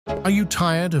Are you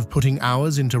tired of putting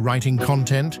hours into writing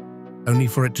content, only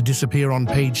for it to disappear on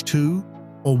page 2,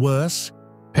 or worse,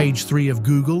 page 3 of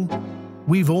Google?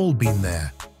 We've all been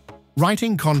there.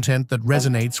 Writing content that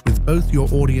resonates with both your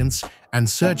audience and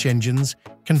search engines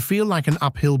can feel like an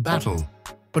uphill battle.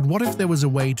 But what if there was a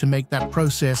way to make that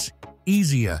process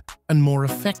easier and more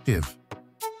effective?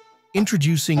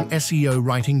 Introducing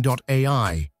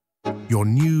SEO-friendly, your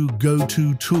new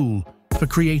go-to tool for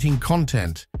creating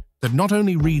content that not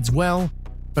only reads well,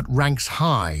 but ranks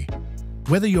high.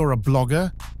 Whether you're a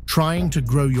blogger trying to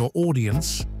grow your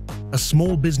audience, a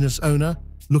small business owner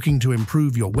looking to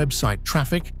improve your website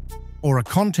traffic, or a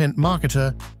content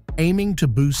marketer aiming to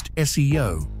boost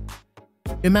SEO.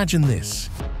 Imagine this.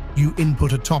 You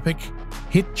input a topic,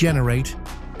 hit generate,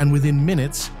 and within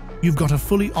minutes, you've got a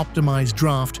fully optimized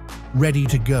draft ready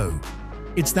to go.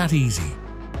 It's that easy.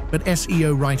 But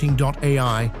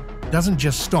SEO-friendly doesn't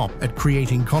just stop at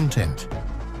creating content.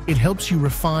 It helps you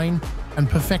refine and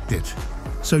perfect it,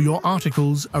 so your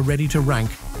articles are ready to rank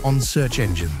on search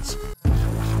engines.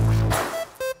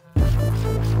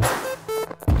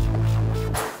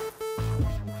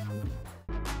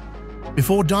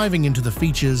 Before diving into the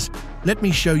features, let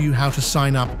me show you how to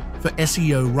sign up for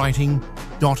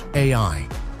SEO-friendly.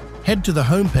 Head to the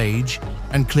homepage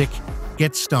and click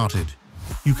Get Started.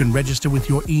 You can register with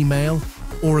your email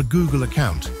or a Google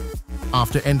account.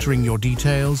 After entering your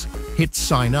details, hit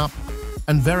Sign Up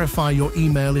and verify your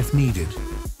email if needed.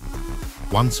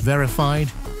 Once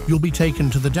verified, you'll be taken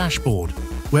to the dashboard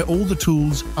where all the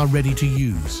tools are ready to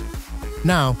use.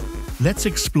 Now, let's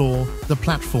explore the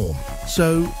platform.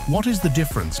 So, what is the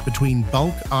difference between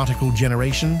bulk article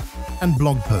generation and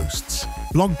blog posts?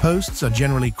 Blog posts are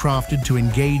generally crafted to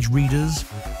engage readers,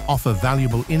 offer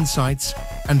valuable insights,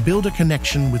 and build a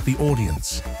connection with the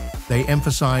audience. They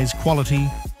emphasize quality,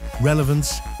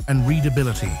 relevance, and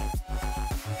readability.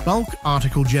 Bulk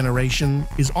article generation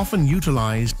is often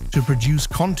utilized to produce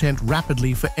content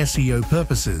rapidly for SEO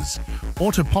purposes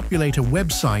or to populate a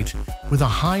website with a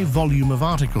high volume of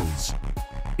articles.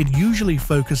 It usually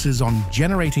focuses on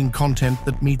generating content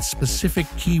that meets specific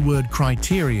keyword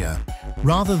criteria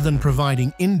rather than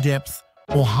providing in-depth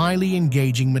or highly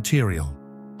engaging material.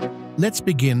 Let's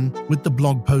begin with the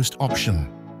blog post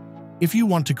option. If you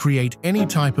want to create any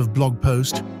type of blog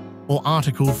post or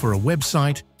article for a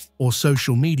website or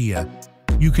social media,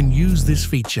 you can use this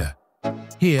feature.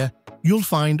 Here, you'll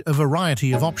find a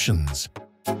variety of options.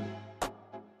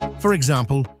 For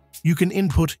example, you can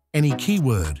input any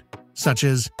keyword, such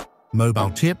as mobile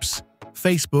tips,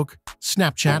 Facebook,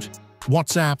 Snapchat,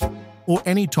 WhatsApp, or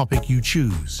any topic you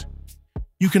choose.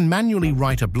 You can manually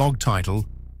write a blog title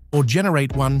or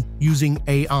generate one using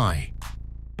AI.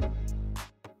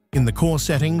 In the core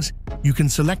settings, you can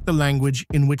select the language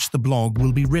in which the blog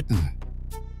will be written.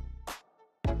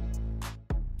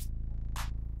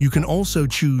 You can also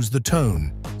choose the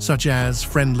tone, such as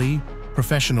friendly,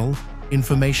 professional,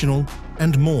 informational,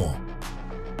 and more.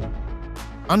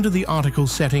 Under the article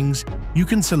settings, you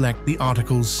can select the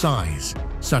article's size,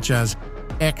 such as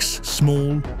X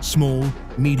small, small,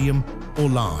 medium, or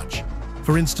large.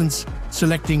 For instance,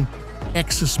 selecting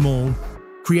extra small,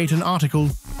 create an article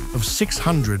of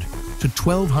 600 to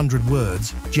 1200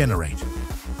 words, generate.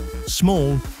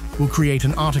 Small will create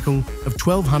an article of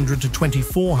 1200 to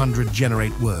 2400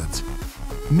 generate words.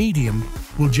 Medium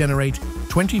will generate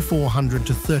 2400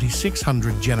 to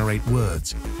 3600 generate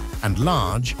words. And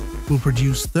large will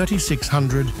produce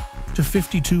 3600 to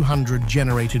 5200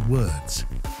 generated words.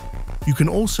 You can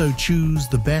also choose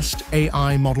the best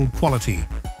AI model quality,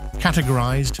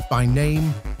 categorized by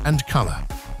name and color.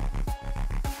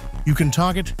 You can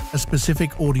target a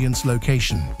specific audience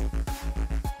location,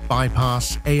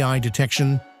 bypass AI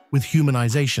detection with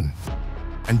humanization,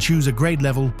 and choose a grade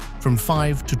level from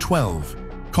 5 to 12,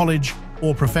 college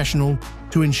or professional,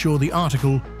 to ensure the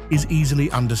article is easily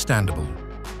understandable.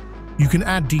 You can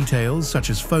add details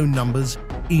such as phone numbers,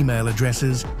 email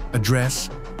addresses, address,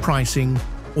 pricing,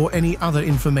 or any other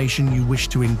information you wish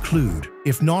to include.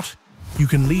 If not, you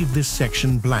can leave this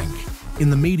section blank. In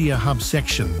the Media Hub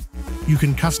section, you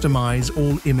can customize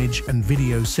all image and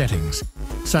video settings,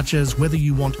 such as whether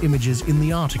you want images in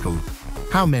the article,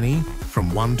 how many,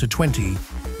 from 1 to 20,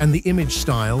 and the image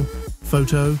style,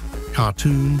 photo,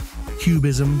 cartoon,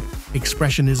 cubism,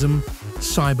 expressionism,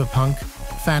 cyberpunk,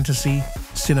 fantasy,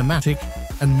 cinematic,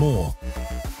 and more.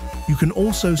 You can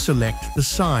also select the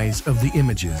size of the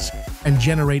images and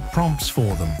generate prompts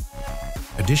for them.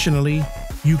 Additionally,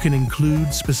 you can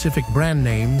include specific brand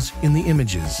names in the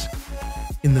images.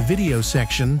 In the video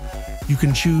section, you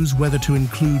can choose whether to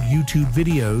include YouTube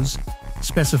videos,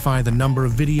 specify the number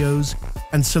of videos,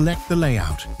 and select the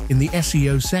layout. In the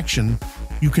SEO section,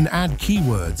 you can add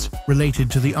keywords related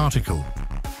to the article.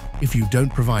 If you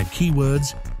don't provide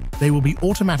keywords, they will be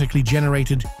automatically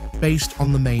generated based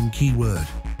on the main keyword.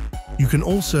 You can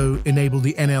also enable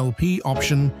the NLP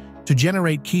option to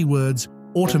generate keywords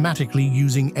automatically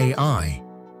using AI.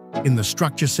 In the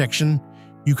structure section,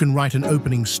 you can write an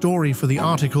opening story for the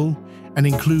article and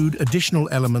include additional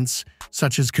elements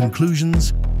such as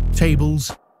conclusions,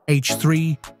 tables,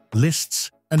 H3, lists,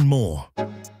 and more.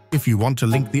 If you want to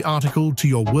link the article to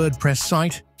your WordPress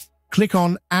site, click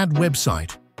on Add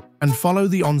Website and follow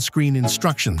the on-screen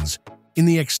instructions. In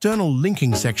the external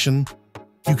linking section,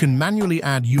 you can manually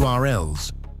add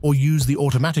URLs or use the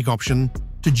automatic option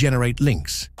to generate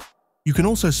links. You can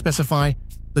also specify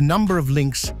the number of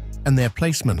links and their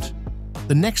placement.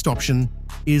 The next option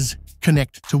is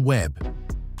Connect to Web.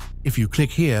 If you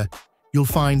click here, you'll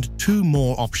find two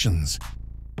more options: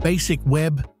 Basic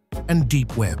Web and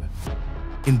Deep Web.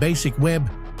 In Basic Web,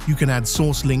 you can add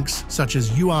source links such as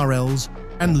URLs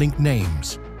and link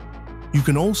names. You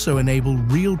can also enable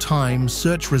real-time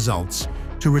search results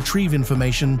to retrieve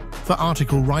information for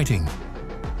article writing.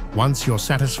 Once you're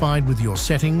satisfied with your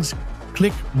settings,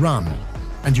 click Run,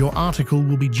 and your article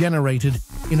will be generated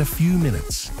in a few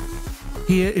minutes.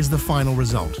 Here is the final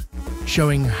result,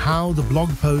 showing how the blog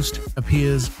post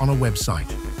appears on a website.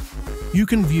 You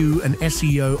can view an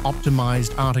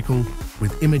SEO-optimized article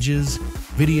with images,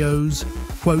 videos,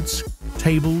 quotes,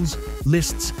 tables,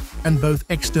 lists, and both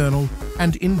external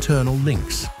and internal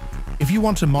links. If you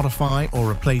want to modify or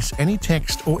replace any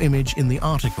text or image in the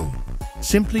article,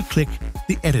 simply click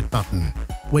the Edit button,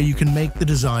 where you can make the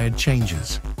desired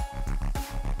changes.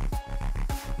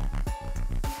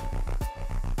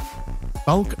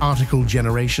 Bulk article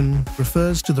generation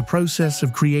refers to the process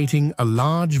of creating a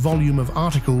large volume of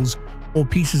articles or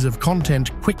pieces of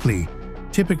content quickly,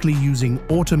 typically using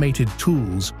automated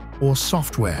tools or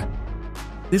software.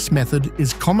 This method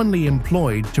is commonly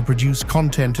employed to produce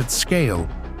content at scale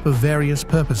for various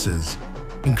purposes,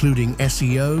 including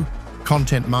SEO,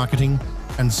 content marketing,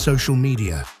 and social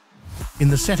media. In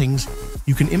the settings,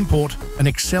 you can import an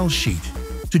Excel sheet.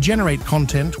 To generate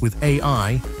content with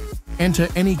AI, enter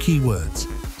any keywords,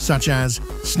 such as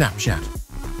Snapchat,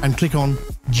 and click on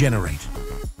Generate.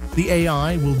 The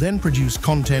AI will then produce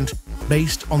content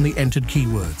based on the entered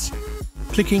keywords.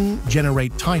 Clicking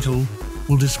Generate Title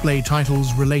will display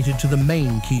titles related to the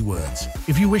main keywords.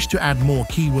 If you wish to add more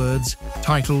keywords,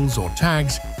 titles, or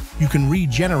tags, you can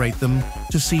regenerate them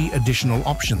to see additional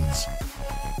options.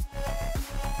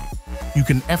 You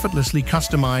can effortlessly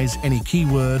customize any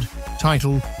keyword,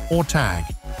 title, or tag,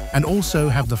 and also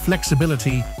have the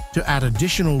flexibility to add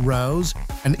additional rows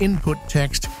and input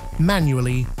text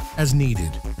manually as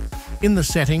needed. In the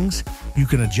settings, you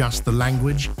can adjust the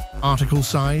language, article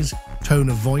size, tone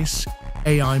of voice,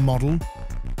 AI model,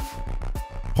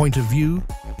 point of view,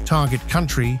 target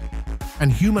country,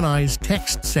 and humanize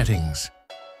text settings.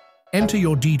 Enter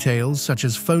your details such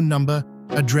as phone number,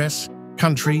 address,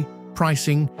 country,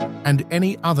 pricing, and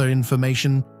any other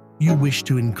information you wish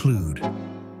to include.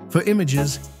 For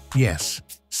images, yes,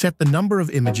 set the number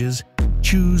of images,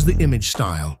 choose the image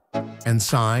style and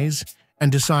size,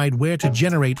 and decide where to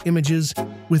generate images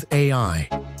with AI.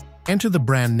 Enter the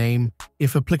brand name,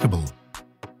 if applicable.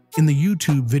 In the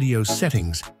YouTube video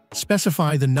settings,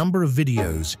 specify the number of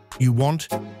videos you want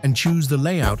and choose the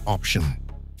layout option.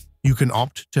 You can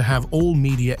opt to have all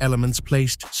media elements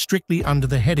placed strictly under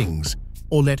the headings,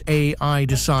 or let AI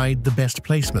decide the best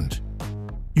placement.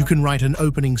 You can write an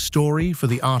opening story for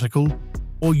the article,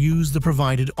 or use the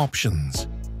provided options.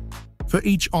 For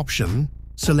each option,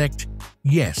 select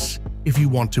Yes if you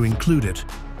want to include it.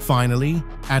 Finally,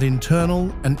 add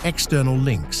internal and external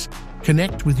links.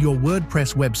 Connect with your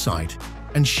WordPress website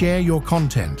and share your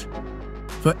content.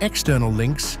 For external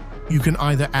links, you can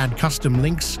either add custom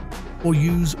links or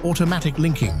use automatic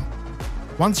linking.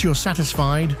 Once you're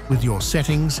satisfied with your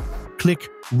settings, click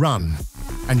Run,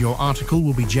 and your article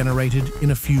will be generated in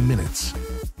a few minutes.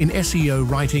 In SEO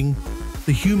writing,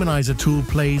 the Humanizer tool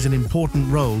plays an important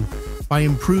role by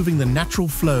improving the natural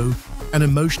flow and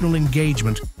emotional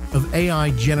engagement of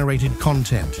AI-generated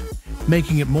content,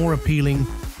 making it more appealing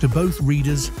to both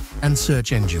readers and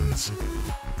search engines.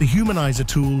 The Humanizer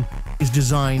tool is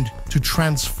designed to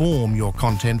transform your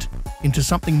content into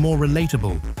something more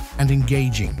relatable and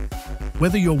engaging.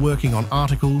 Whether you're working on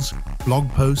articles, blog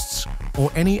posts,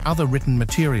 or any other written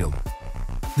material,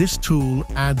 this tool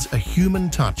adds a human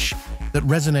touch that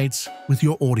resonates with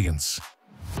your audience.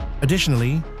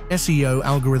 Additionally, SEO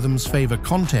algorithms favor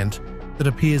content that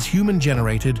appears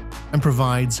human-generated and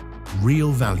provides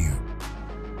real value.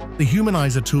 The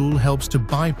Humanizer tool helps to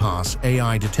bypass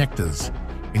AI detectors,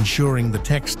 ensuring the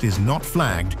text is not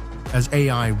flagged as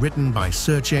AI written by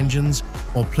search engines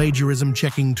or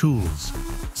plagiarism-checking tools.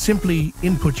 Simply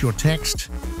input your text,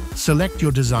 select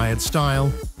your desired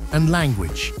style and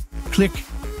language, click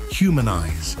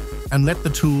Humanize, and let the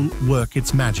tool work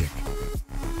its magic.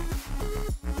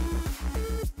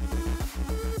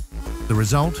 The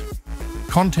result?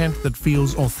 Content that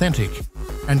feels authentic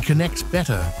and connects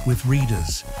better with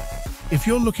readers. If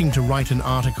you're looking to write an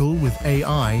article with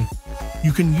AI,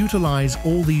 you can utilize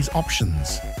all these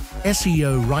options.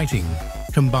 SEO writing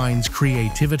combines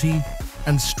creativity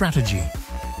and strategy.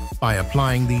 By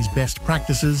applying these best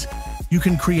practices, you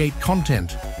can create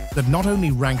content that not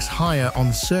only ranks higher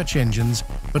on search engines,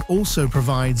 but also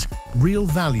provides real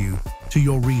value to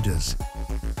your readers.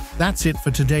 That's it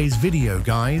for today's video,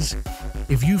 guys.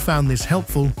 If you found this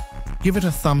helpful, give it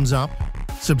a thumbs up,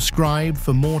 subscribe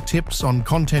for more tips on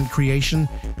content creation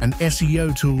and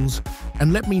SEO tools,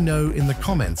 and let me know in the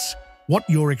comments what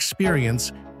your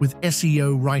experience with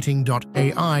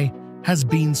SEO-writing.ai has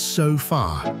been so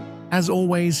far. As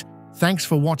always, thanks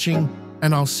for watching,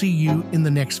 and I'll see you in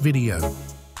the next video.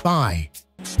 Bye.